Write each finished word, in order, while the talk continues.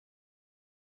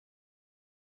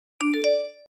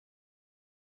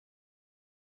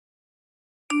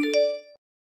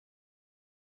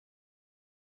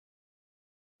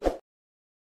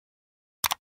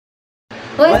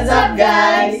What's up,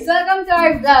 guys? Welcome to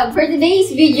our vlog. For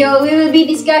today's video, we will be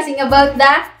discussing about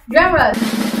the drumroll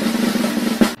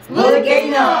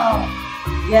Volcano!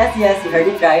 Yes, you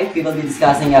heard it right. We will be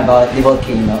discussing about the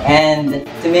volcano. And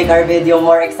to make our video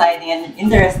more exciting and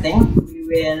interesting, we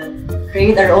will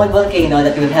create our own volcano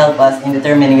that will help us in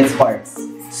determining its parts.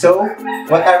 So,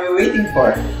 what are we waiting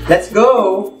for? Let's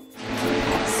go!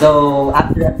 So,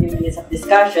 after a few minutes of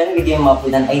discussion, we came up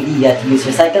with an idea to use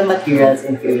recycled materials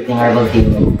in creating our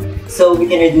volcano. So, we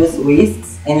can reduce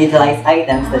wastes and utilize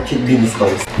items that should be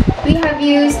disposed. We have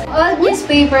used old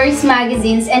newspapers,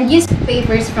 magazines, and used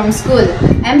papers from school,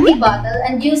 empty bottle,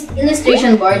 and used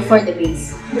illustration board for the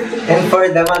base. And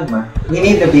for the magma, we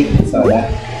need the baking soda,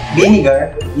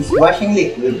 vinegar, dishwashing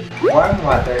liquid, warm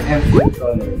water, and food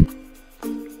coloring.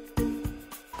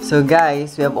 So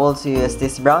guys, we have also used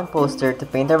this brown poster to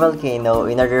paint our volcano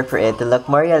in order for it to look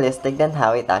more realistic than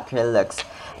how it actually looks.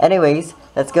 Anyways,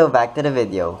 let's go back to the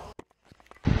video.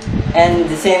 And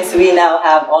since we now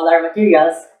have all our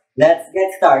materials, let's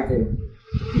get started.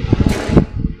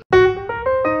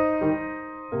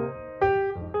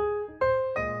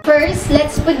 First,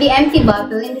 let's put the empty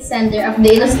bottle in the center of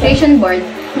the illustration board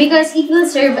because it will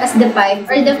serve as the pipe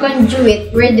or the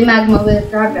conduit where the magma will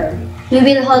travel. We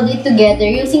will hold it together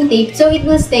using tape so it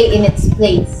will stay in its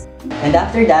place. And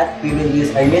after that, we will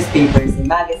use our newspapers and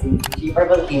magazines to shape our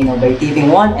volcano by taping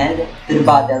one end to the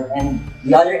bottle and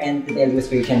the other end to the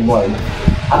illustration board.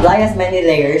 Apply as many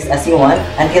layers as you want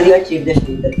until you achieve the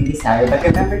shape that you desire, but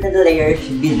remember that the layers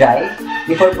should be dry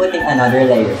before putting another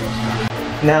layer.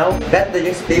 Now that the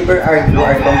newspaper and glue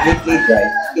are completely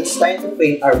dry, it's time to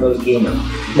paint our volcano.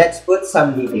 Let's put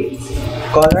some details.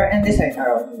 Color and design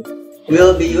around it. We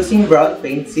will be using brown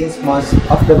paint since most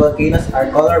of the volcanoes are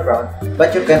color brown,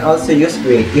 but you can also use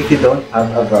gray if you don't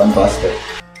have a brown poster.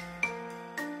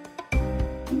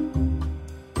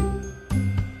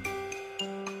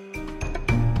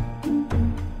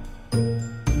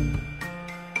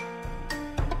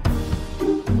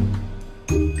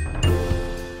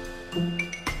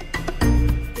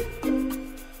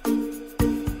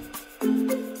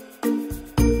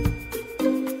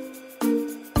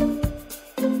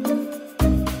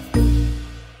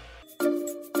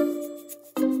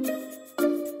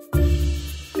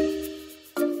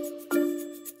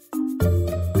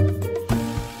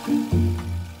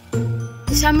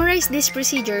 To summarize these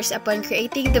procedures upon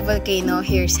creating the volcano,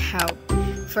 here's how.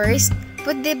 First,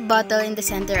 put the bottle in the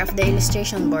center of the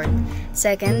illustration board.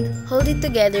 Second, hold it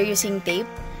together using tape.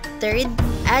 Third,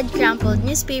 add crumpled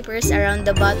newspapers around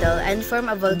the bottle and form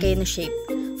a volcano shape.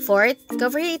 Fourth,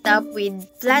 cover it up with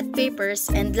flat papers.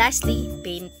 And lastly,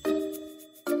 paint.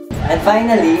 And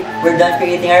finally, we're done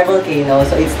creating our volcano,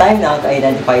 so it's time now to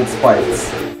identify its parts.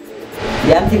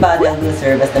 The empty bottle will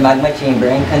serve as the magma chamber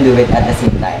and conduit at the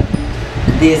same time.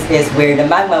 This is where the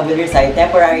magma will reside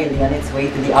temporarily on its way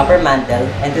to the upper mantle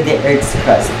and to the Earth's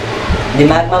crust. The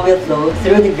magma will flow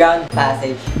through the ground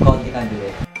passage called the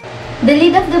conduit. The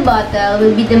lid of the bottle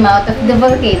will be the mouth of the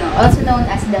volcano, also known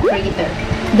as the crater.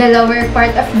 The lower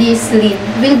part of this lid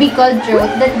will be called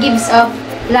throat that gives off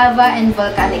lava and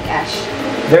volcanic ash.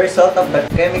 The result of the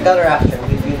chemical reaction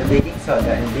between the baking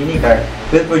soda and vinegar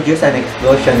will produce an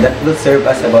explosion that will serve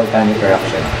as a volcanic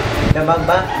eruption. The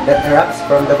magma that erupts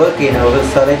from the volcano will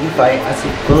solidify as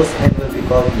it cools and will be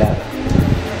called lava.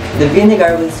 The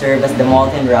vinegar will serve as the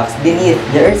molten rocks beneath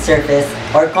the Earth's surface,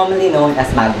 or commonly known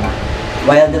as magma,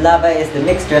 while the lava is the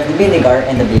mixture of the vinegar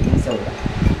and the baking soda.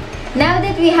 Now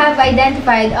that we have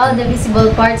identified all the visible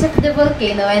parts of the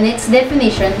volcano and its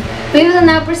definition, we will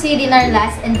now proceed in our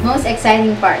last and most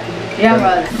exciting part,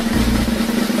 drumroll.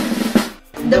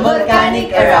 The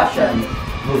volcanic eruption.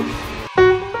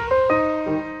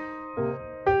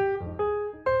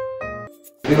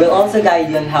 We will also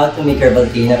guide you on how to make your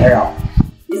volcano erupt.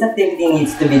 This activity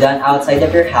needs to be done outside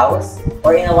of your house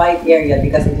or in a wide area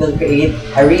because it will create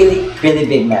a really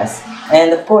big mess.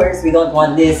 And of course, we don't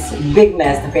want this big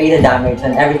mess to create a damage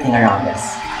on everything around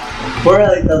us. Pour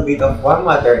a little bit of warm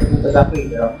water into the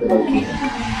crater of the volcano.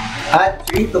 Add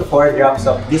 3 to 4 drops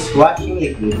of dishwashing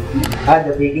liquid. Add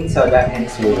the baking soda and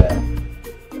stir well.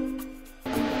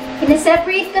 In a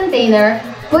separate container,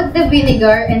 put the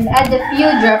vinegar and add a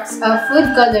few drops of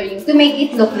food coloring to make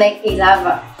it look like a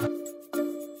lava.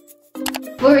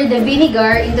 Pour the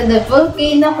vinegar into the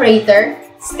volcano crater,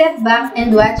 step back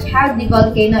and watch how the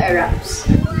volcano erupts.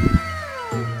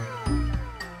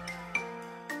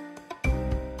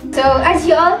 So as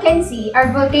you all can see,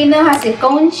 our volcano has a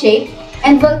cone shape,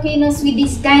 and volcanoes with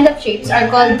this kind of shapes are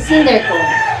called cinder cone.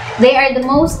 They are the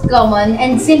most common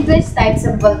and simplest types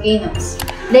of volcanoes.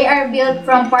 They are built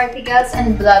from particles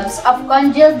and blobs of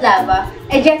congealed lava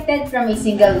ejected from a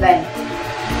single vent.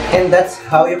 And that's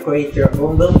how you create your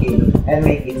own volcano and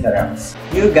make it erupts.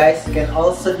 You guys can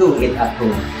also do it at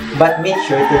home, but make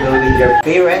sure to do with your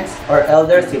parents or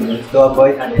elder siblings to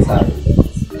avoid unnecessary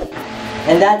deaths.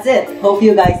 And that's it. Hope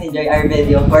you guys enjoy our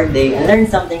video for today and learn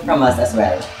something from us as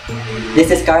well.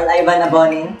 This is Carl Ivan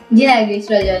Abonin Jienelle,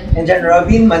 Rollon, And then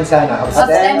Robin Manzana of of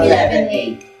STEM STEM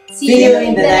 11A. See you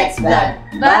in the next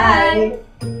vlog. Bye!